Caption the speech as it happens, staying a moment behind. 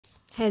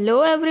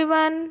Hello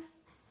everyone.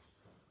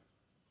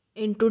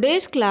 In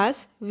today's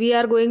class, we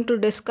are going to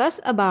discuss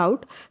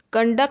about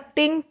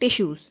conducting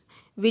tissues,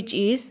 which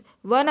is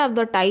one of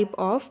the type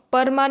of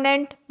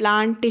permanent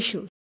plant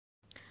tissues.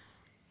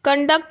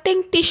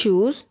 Conducting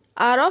tissues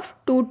are of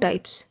two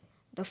types.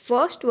 The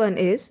first one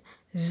is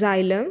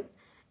xylem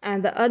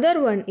and the other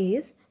one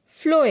is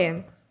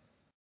phloem.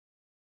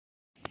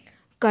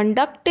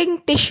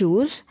 Conducting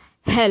tissues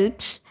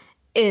helps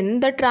in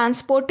the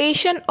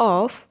transportation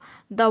of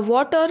the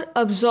water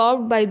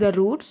absorbed by the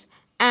roots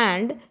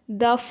and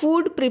the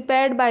food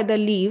prepared by the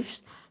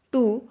leaves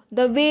to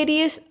the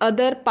various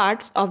other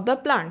parts of the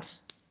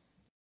plants.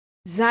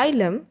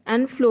 Xylem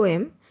and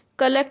phloem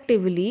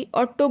collectively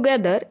or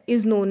together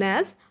is known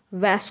as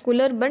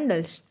vascular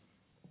bundles.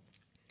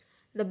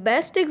 The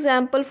best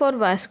example for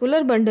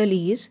vascular bundle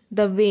is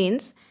the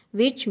veins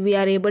which we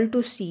are able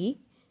to see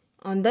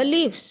on the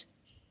leaves.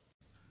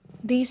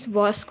 These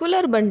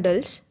vascular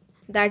bundles,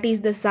 that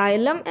is the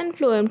xylem and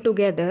phloem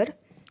together,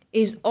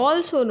 is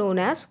also known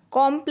as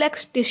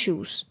complex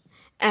tissues,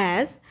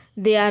 as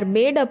they are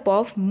made up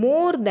of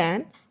more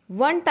than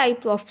one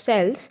type of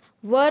cells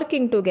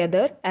working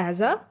together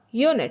as a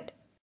unit.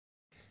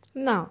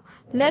 Now,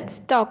 let's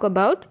talk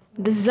about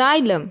the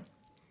xylem.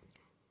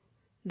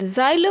 The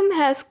xylem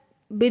has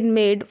been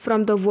made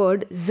from the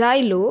word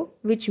xylo,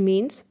 which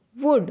means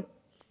wood.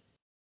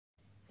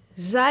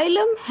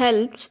 Xylem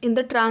helps in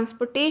the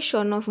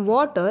transportation of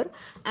water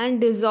and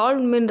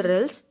dissolved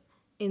minerals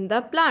in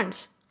the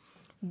plants.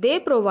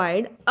 They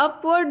provide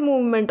upward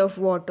movement of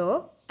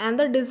water and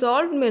the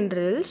dissolved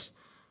minerals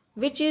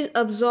which is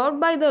absorbed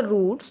by the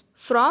roots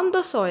from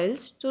the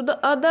soils to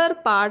the other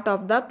part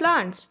of the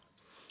plants.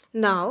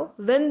 Now,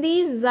 when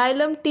these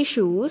xylem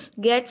tissues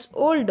gets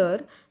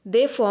older,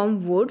 they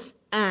form woods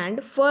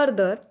and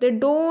further they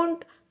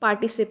don't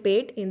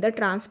participate in the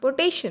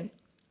transportation.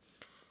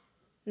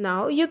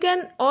 Now you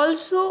can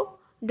also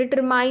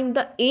determine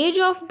the age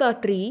of the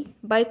tree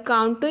by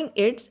counting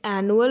its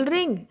annual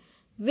ring,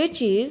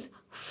 which is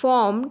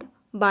formed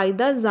by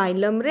the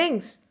xylem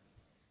rings.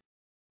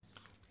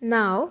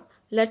 Now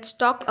let's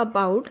talk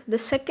about the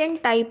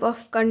second type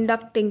of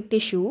conducting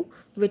tissue,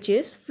 which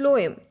is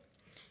phloem.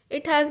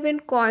 It has been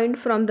coined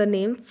from the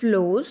name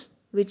phloes,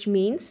 which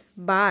means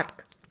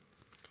bark.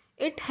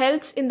 It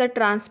helps in the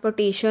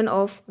transportation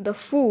of the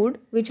food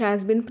which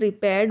has been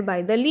prepared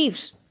by the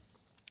leaves.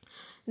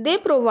 They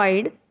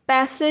provide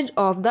passage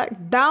of the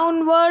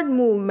downward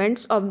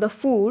movements of the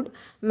food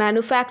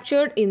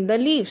manufactured in the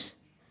leaves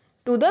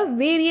to the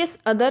various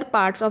other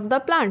parts of the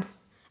plants,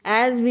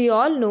 as we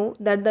all know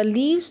that the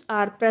leaves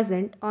are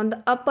present on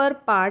the upper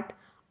part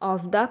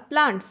of the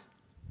plants.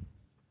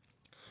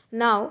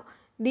 Now,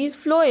 these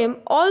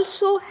phloem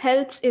also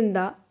helps in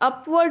the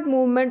upward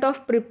movement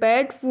of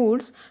prepared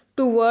foods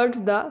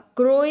towards the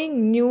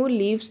growing new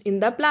leaves in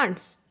the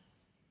plants.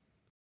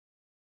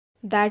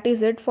 That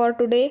is it for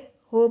today.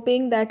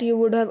 Hoping that you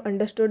would have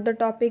understood the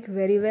topic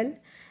very well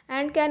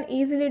and can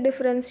easily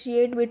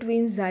differentiate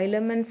between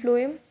xylem and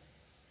phloem.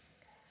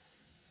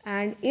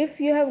 And if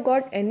you have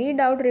got any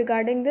doubt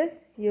regarding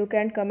this, you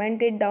can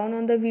comment it down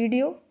on the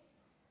video.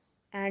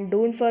 And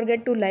don't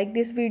forget to like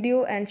this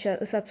video and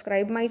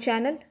subscribe my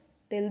channel.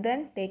 Till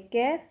then, take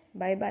care.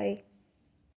 Bye bye.